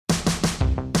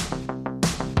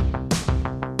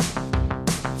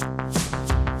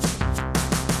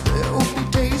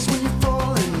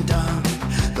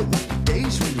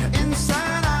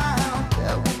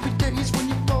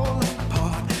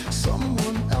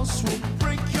else will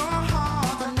break your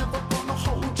heart. I'm never gonna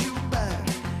hold you back.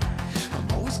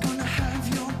 I'm always gonna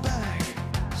have your back.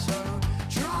 So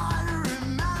try to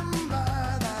remember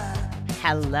that.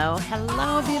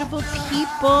 Hello, beautiful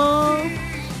people.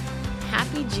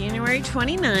 Happy January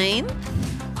 29th.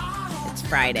 It's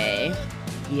Friday.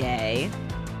 Yay.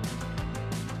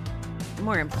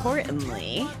 More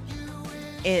importantly,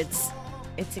 it's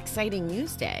exciting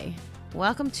news day.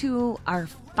 Welcome to our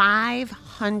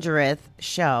 500th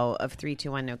show of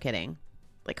 321 No Kidding.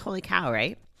 Like, holy cow,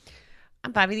 right?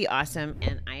 I'm Bobby the Awesome,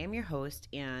 and I am your host,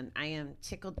 and I am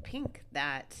tickled pink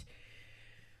that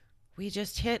we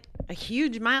just hit a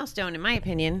huge milestone, in my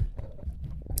opinion.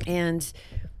 And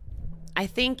I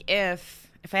think if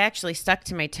I actually stuck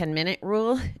to my 10-minute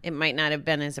rule, it might not have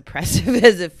been as oppressive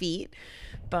as a feat.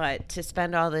 But to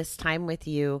spend all this time with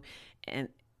you and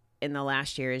in the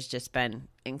last year has just been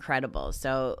incredible.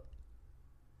 So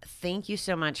thank you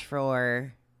so much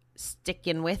for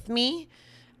sticking with me.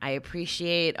 I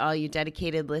appreciate all you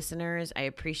dedicated listeners. I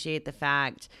appreciate the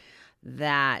fact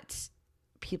that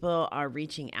people are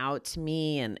reaching out to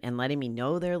me and letting me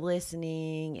know they're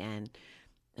listening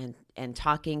and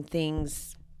talking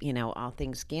things, you know, all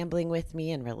things gambling with me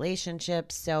and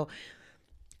relationships. So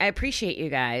I appreciate you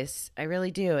guys. I really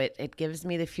do. It gives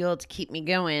me the fuel to keep me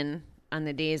going on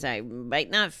the days I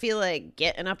might not feel like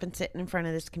getting up and sitting in front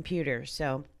of this computer.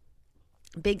 So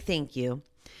big thank you.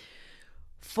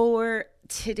 For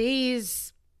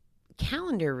today's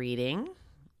calendar reading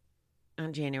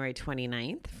on January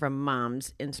 29th from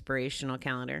Mom's inspirational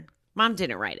calendar. Mom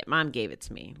didn't write it. Mom gave it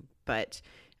to me, but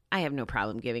I have no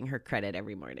problem giving her credit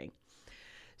every morning.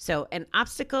 So an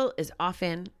obstacle is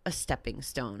often a stepping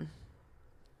stone.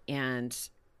 And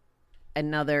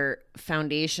another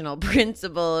foundational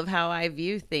principle of how I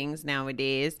view things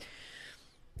nowadays,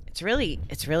 it's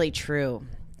really true.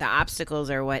 The obstacles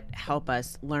are what help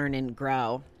us learn and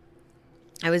grow.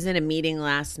 I was in a meeting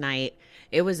last night.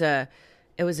 It was a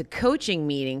coaching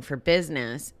meeting for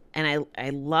business, and I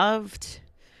loved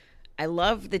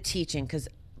the teaching, because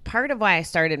part of why I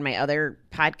started my other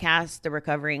podcast, the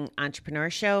Recovering Entrepreneur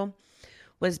Show,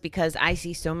 was because I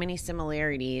see so many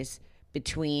similarities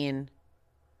between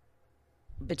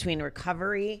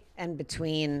recovery and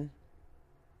between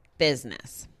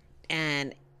business.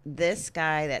 And this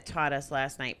guy that taught us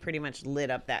last night pretty much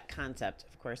lit up that concept.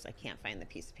 Of course, I can't find the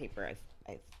piece of paper.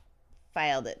 I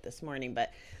filed it this morning,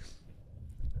 but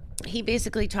he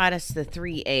basically taught us the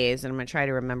 3 A's, and I'm going to try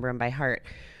to remember them by heart.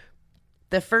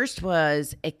 The first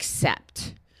was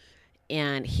accept.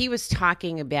 And he was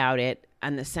talking about it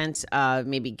on the sense of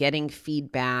maybe getting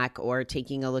feedback or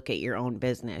taking a look at your own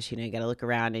business. You know, you got to look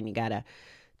around and you got to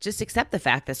just accept the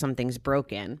fact that something's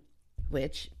broken,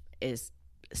 which is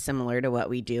similar to what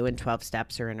we do in 12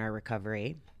 steps or in our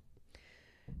recovery.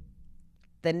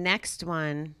 The next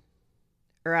one,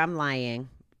 or I'm lying,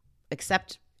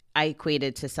 except I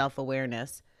equated to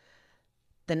self-awareness.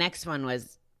 The next one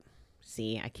was,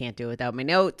 see, I can't do it without my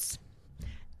notes.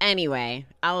 Anyway,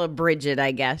 I'll abridge it,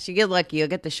 I guess. You get lucky, you'll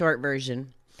get the short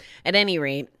version. At any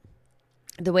rate,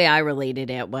 the way I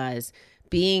related it was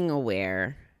being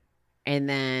aware and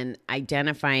then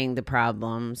identifying the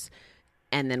problems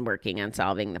and then working on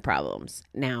solving the problems.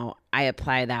 Now, I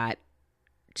apply that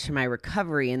to my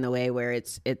recovery in the way where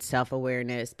it's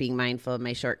self-awareness, being mindful of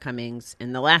my shortcomings.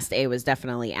 And the last A was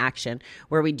definitely action,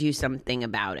 where we do something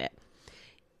about it.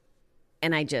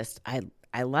 And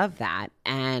I love that.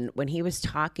 And when he was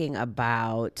talking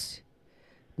about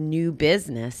new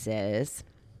businesses,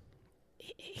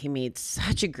 he made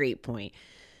such a great point.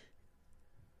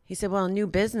 He said, well, new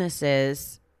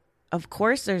businesses, of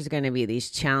course there's going to be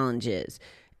these challenges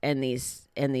and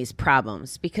these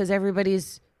problems, because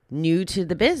everybody's new to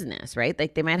the business, right?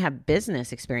 Like, they might have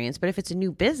business experience, but if it's a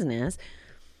new business,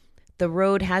 the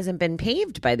road hasn't been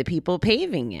paved by the people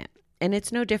paving it. And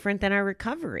it's no different than our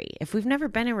recovery. If we've never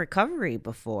been in recovery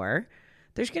before,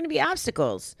 there's going to be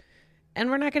obstacles, and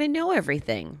we're not going to know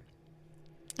everything.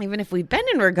 Even if we've been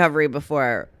in recovery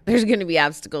before, there's going to be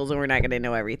obstacles, and we're not going to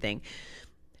know everything.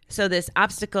 So this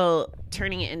obstacle,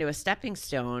 turning it into a stepping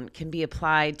stone, can be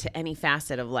applied to any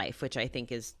facet of life, which I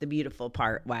think is the beautiful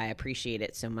part, why I appreciate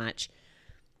it so much.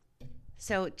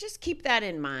 So just keep that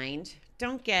in mind.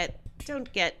 Don't get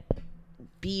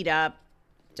beat up.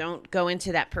 Don't go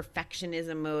into that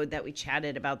perfectionism mode that we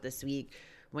chatted about this week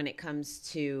when it comes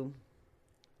to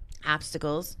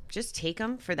obstacles. Just take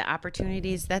them for the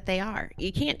opportunities that they are.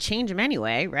 You can't change them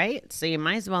anyway, right? So you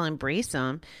might as well embrace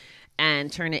them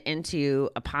and turn it into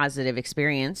a positive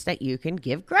experience that you can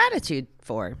give gratitude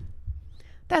for.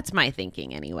 That's my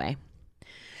thinking anyway.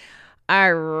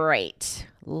 All right,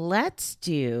 let's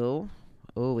do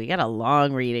Oh, we got a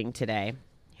long reading today.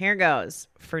 Here goes.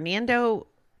 Fernando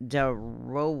de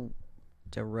Rojas.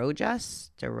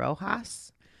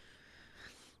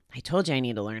 I told you I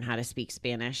need to learn how to speak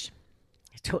Spanish.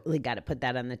 I totally got to put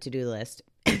that on the to-do list.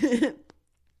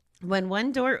 When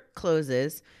one door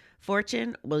closes,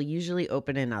 fortune will usually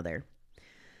open another.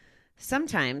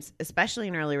 Sometimes, especially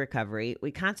in early recovery,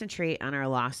 we concentrate on our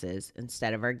losses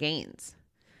instead of our gains.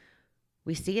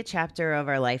 We see a chapter of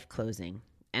our life closing,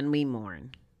 and we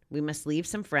mourn. We must leave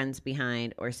some friends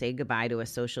behind or say goodbye to a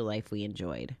social life we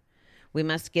enjoyed. We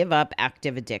must give up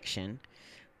active addiction,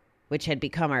 which had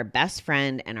become our best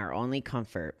friend and our only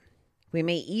comfort. We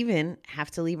may even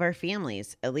have to leave our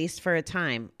families, at least for a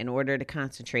time, in order to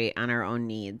concentrate on our own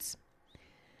needs.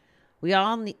 We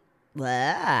all need...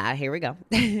 Here we go.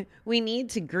 We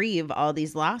need to grieve all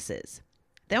these losses.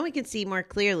 Then we can see more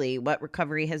clearly what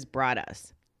recovery has brought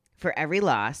us. For every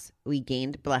loss, we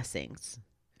gained blessings.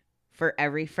 For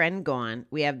every friend gone,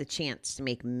 we have the chance to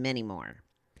make many more.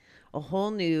 A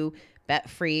whole new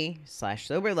bet-free /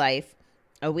 sober life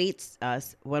awaits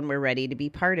us when we're ready to be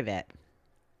part of it.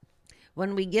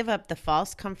 When we give up the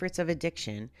false comforts of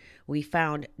addiction, we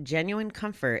found genuine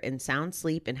comfort in sound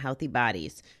sleep and healthy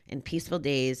bodies, in peaceful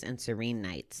days and serene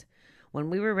nights. When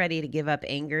we were ready to give up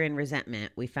anger and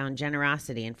resentment, we found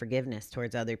generosity and forgiveness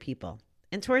towards other people,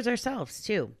 and towards ourselves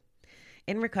too.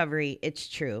 In recovery, it's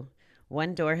true.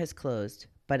 One door has closed,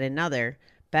 but another,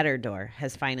 better door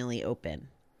has finally opened.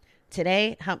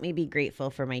 Today, help me be grateful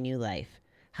for my new life.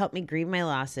 Help me grieve my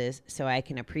losses so I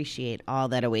can appreciate all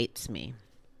that awaits me.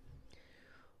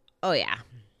 Oh, yeah.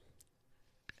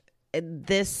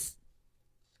 This,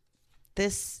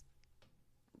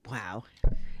 wow,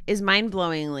 is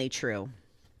mind-blowingly true.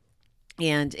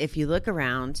 And if you look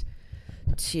around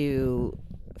to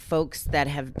folks that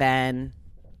have been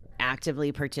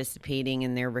actively participating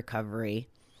in their recovery,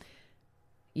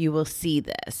 you will see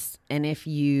this. And if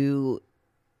you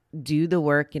do the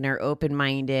work and are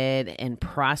open-minded and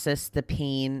process the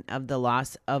pain of the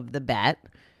loss of the bet,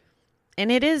 and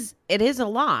it is a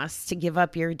loss to give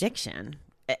up your addiction.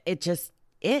 It just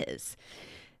is.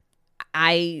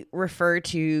 I refer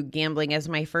to gambling as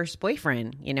my first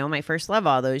boyfriend, my first love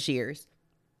all those years.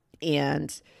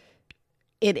 And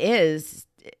it is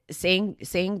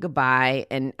saying goodbye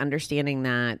and understanding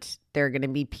that there are going to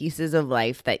be pieces of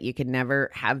life that you can never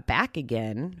have back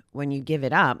again when you give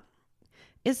it up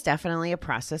is definitely a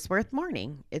process worth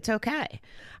mourning. It's okay.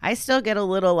 I still get a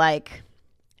little like,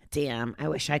 damn, I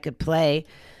wish I could play,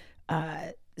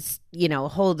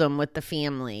 Hold'em with the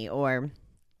family or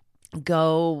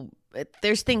go.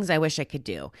 There's things I wish I could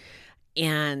do.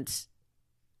 And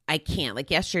I can't.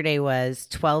 Like yesterday was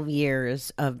 12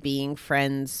 years of being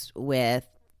friends with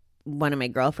one of my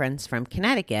girlfriends from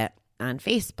Connecticut on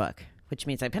Facebook, which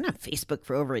means I've been on Facebook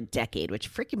for over a decade,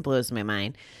 which freaking blows my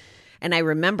mind. And I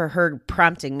remember her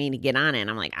prompting me to get on it. And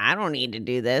I'm like, I don't need to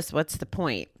do this. What's the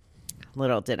point?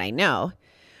 Little did I know.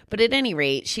 But at any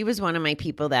rate, she was one of my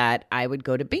people that I would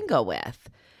go to bingo with.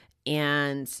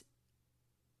 And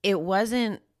it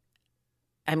wasn't,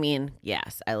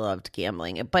 yes, I loved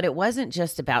gambling, but it wasn't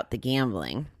just about the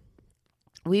gambling.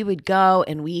 We would go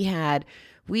and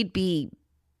we'd be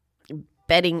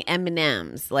betting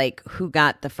M&Ms, like who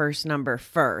got the first number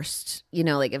first,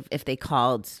 like if they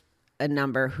called a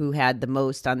number who had the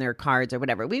most on their cards or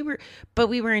whatever. We were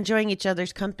enjoying each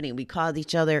other's company. We called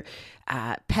each other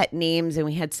pet names and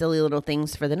we had silly little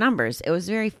things for the numbers. It was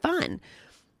very fun.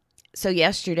 So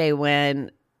yesterday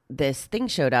when this thing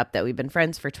showed up that we've been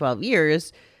friends for 12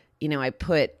 years, I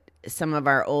put some of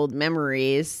our old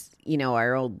memories,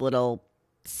 our old little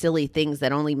silly things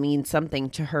that only mean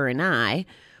something to her and I,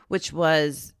 which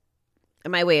was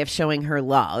my way of showing her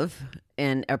love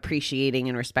and appreciating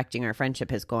and respecting our friendship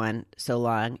has gone so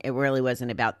long. It really wasn't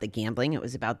about the gambling. It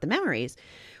was about the memories.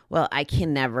 Well, I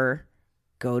can never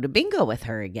go to bingo with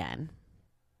her again.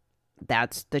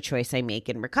 That's the choice I make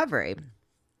in recovery.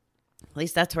 At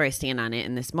least that's where I stand on it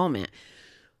in this moment.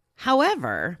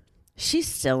 However, she's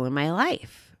still in my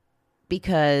life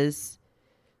because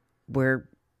we're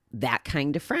that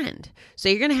kind of friend. So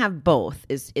you're going to have both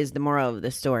is the moral of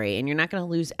the story. And you're not going to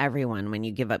lose everyone when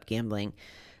you give up gambling.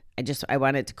 I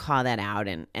wanted to call that out,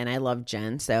 and I love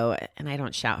Jen. So, and I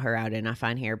don't shout her out enough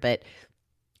on here, but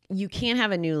you can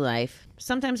have a new life,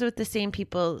 sometimes with the same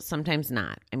people, sometimes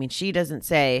not. I mean, she doesn't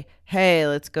say, hey,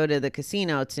 let's go to the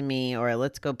casino to me, or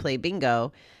let's go play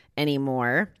bingo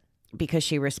anymore because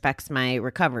she respects my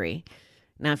recovery.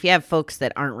 Now, if you have folks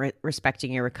that aren't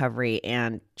respecting your recovery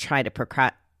and try to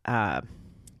protect,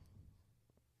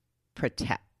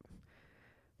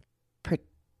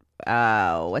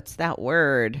 what's that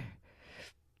word?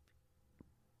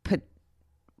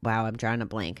 wow, I'm drawing a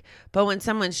blank. But when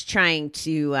someone's trying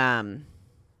to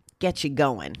get you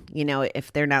going, you know,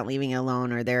 if they're not leaving you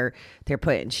alone or they're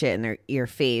putting shit in your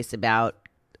face about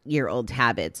your old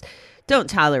habits, don't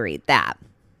tolerate that.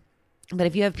 But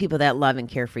if you have people that love and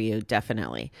care for you,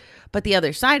 definitely. But the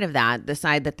other side of that, the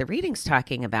side that the reading's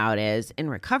talking about, is in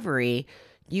recovery,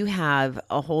 you have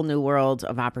a whole new world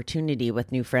of opportunity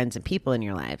with new friends and people in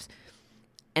your lives.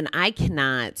 And I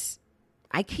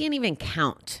can't even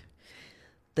count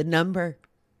the number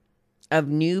of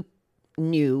new,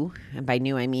 and by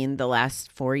new I mean the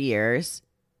last 4 years,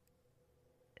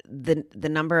 the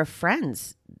number of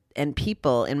friends and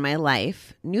people in my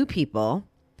life, new people,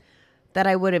 that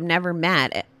I would have never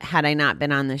met had I not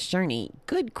been on this journey.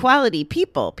 Good quality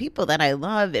people that I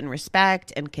love and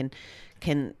respect and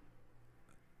can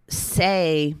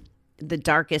say the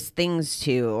darkest things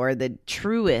to, or the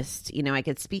truest, you know, I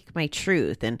could speak my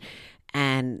truth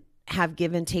and have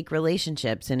give and take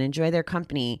relationships and enjoy their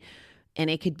company. And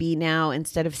it could be now,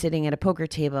 instead of sitting at a poker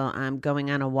table, I'm going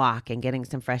on a walk and getting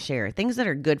some fresh air, things that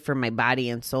are good for my body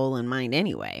and soul and mind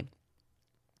anyway.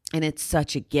 And it's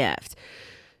such a gift.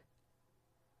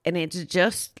 And it's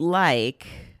just like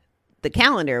the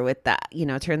calendar with the, you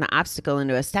know, turn the obstacle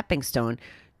into a stepping stone.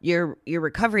 Your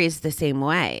recovery is the same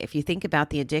way. If you think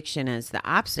about the addiction as the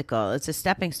obstacle, it's a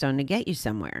stepping stone to get you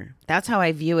somewhere. That's how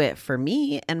I view it for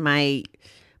me and my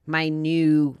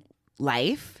new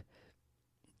life.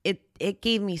 It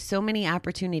gave me so many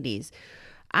opportunities.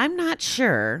 I'm not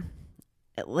sure,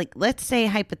 like, let's say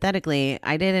hypothetically,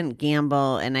 I didn't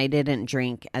gamble and I didn't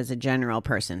drink as a general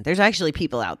person. There's actually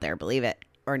people out there, believe it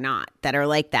or not, that are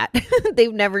like that.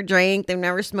 They've never drank, they've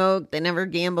never smoked, they never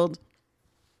gambled.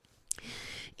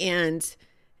 And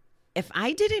if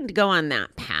I didn't go on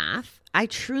that path, I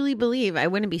truly believe I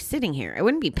wouldn't be sitting here. I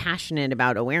wouldn't be passionate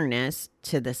about awareness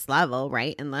to this level,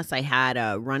 right? Unless I had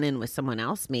a run-in with someone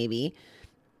else, maybe.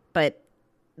 But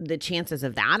the chances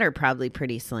of that are probably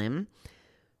pretty slim.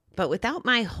 But without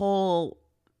my whole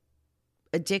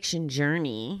addiction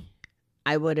journey,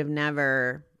 I would have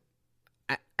never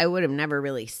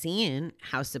really seen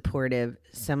how supportive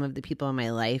some of the people in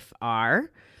my life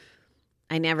are.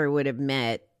 I never would have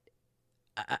met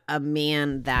a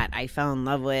man that I fell in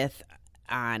love with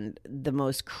on the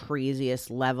most craziest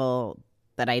level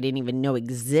that I didn't even know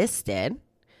existed.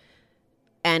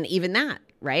 And even that,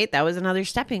 right? That was another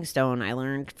stepping stone. I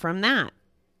learned from that.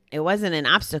 It wasn't an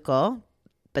obstacle,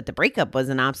 but the breakup was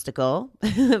an obstacle,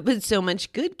 but so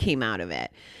much good came out of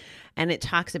it. And it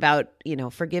talks about, you know,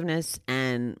 forgiveness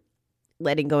and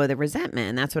letting go of the resentment.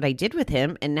 And that's what I did with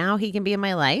him. And now he can be in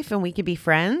my life and we can be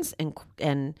friends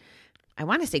and I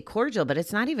want to say cordial, but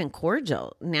it's not even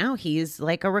cordial. Now he's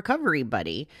like a recovery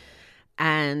buddy.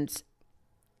 And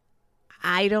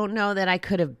I don't know that I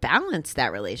could have balanced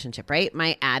that relationship, right?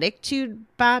 My attitude,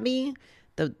 Bobby,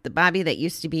 the Bobby that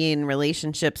used to be in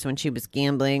relationships when she was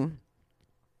gambling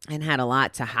and had a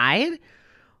lot to hide,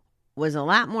 was a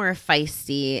lot more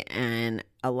feisty and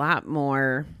a lot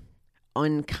more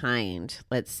unkind,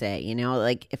 let's say. You know,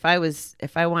 like if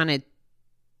I wanted,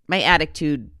 my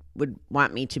attitude would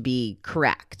want me to be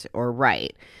correct or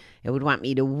right. It would want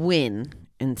me to win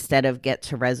instead of get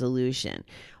to resolution.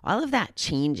 All of that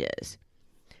changes.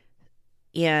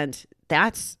 And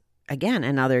that's, again,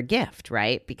 another gift,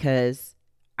 right? Because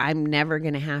I'm never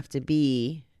going to have to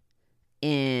be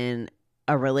in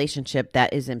a relationship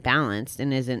that isn't balanced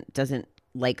and doesn't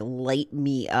like light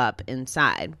me up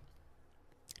inside.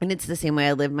 And it's the same way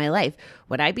I live my life.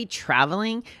 Would I be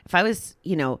traveling? If I was,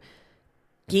 you know,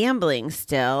 gambling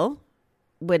still,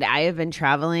 would I have been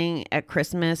traveling at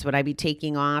Christmas? Would I be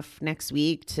taking off next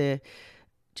week to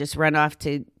just run off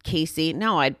to KC?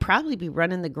 No, I'd probably be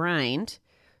running the grind,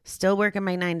 still working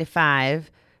my 9 to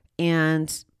 5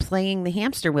 and playing the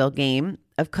hamster wheel game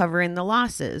of covering the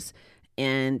losses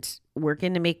and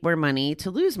working to make more money, to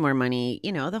lose more money,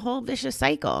 you know, the whole vicious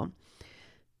cycle.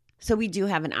 So we do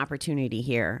have an opportunity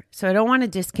here. So I don't want to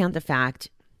discount the fact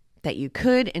that you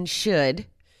could and should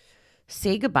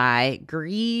say goodbye,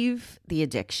 grieve the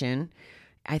addiction.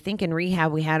 I think in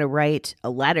rehab, we had to write a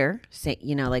letter,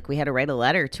 we had to write a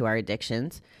letter to our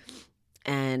addictions.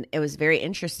 And it was very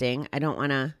interesting. I don't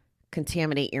want to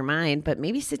contaminate your mind, but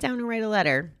maybe sit down and write a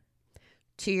letter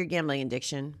to your gambling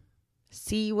addiction.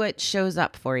 See what shows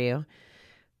up for you.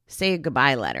 Say a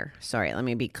goodbye letter. Sorry, let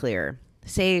me be clear.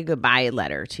 Say a goodbye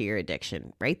letter to your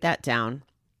addiction. Write that down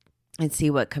and see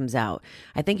what comes out.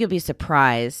 I think you'll be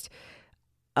surprised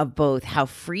of both how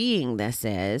freeing this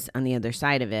is on the other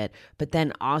side of it, but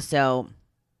then also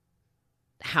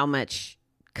how much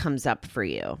comes up for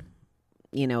you.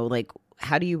 You know, like,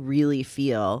 how do you really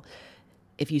feel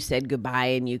if you said goodbye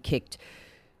and you kicked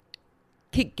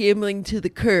kick gambling to the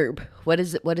curb. What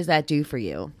does that do for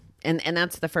you? And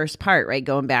that's the first part, right?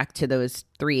 Going back to those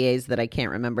 3 A's that I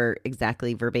can't remember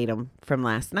exactly verbatim from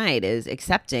last night is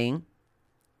accepting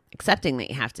that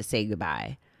you have to say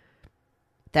goodbye.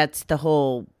 That's the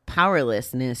whole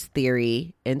powerlessness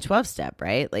theory in 12-step,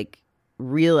 right? Like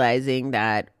realizing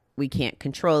that we can't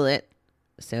control it,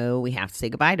 so we have to say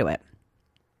goodbye to it.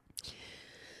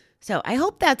 So I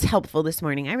hope that's helpful this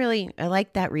morning. I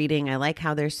like that reading. I like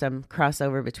how there's some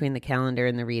crossover between the calendar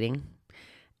and the reading.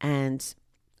 And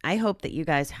I hope that you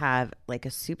guys have like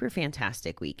a super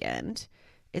fantastic weekend.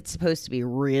 It's supposed to be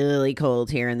really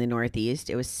cold here in the Northeast.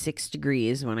 It was 6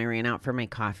 degrees when I ran out for my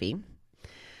coffee.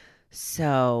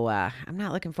 So I'm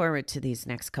not looking forward to these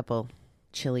next couple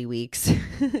chilly weeks.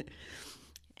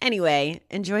 Anyway,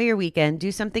 enjoy your weekend.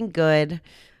 Do something good.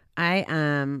 I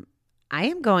am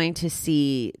going to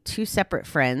see 2 separate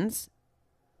friends.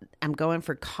 I'm going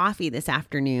for coffee this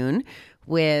afternoon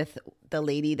with the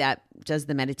lady that does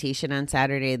the meditation on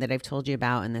Saturday that I've told you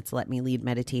about, and that's Let Me Lead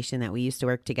Meditation that we used to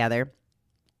work together.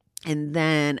 And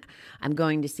then I'm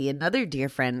going to see another dear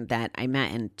friend that I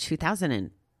met in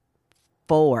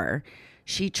 2004.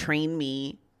 She trained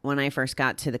me when I first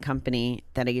got to the company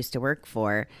that I used to work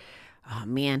for. Oh,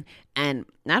 man. And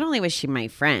not only was she my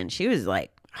friend, she was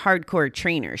like hardcore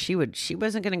trainer. She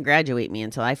wasn't going to graduate me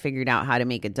until I figured out how to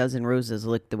make a dozen roses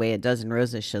look the way a dozen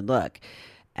roses should look.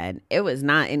 And it was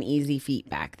not an easy feat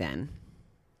back then.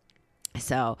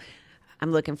 So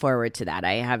I'm looking forward to that.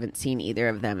 I haven't seen either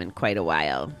of them in quite a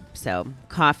while. So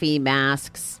coffee,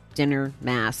 masks, dinner,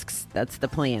 masks. That's the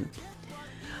plan.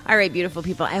 All right, beautiful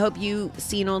people. I hope you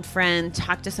see an old friend,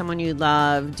 talk to someone you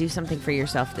love, do something for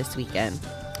yourself this weekend.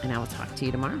 And I will talk to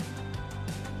you tomorrow.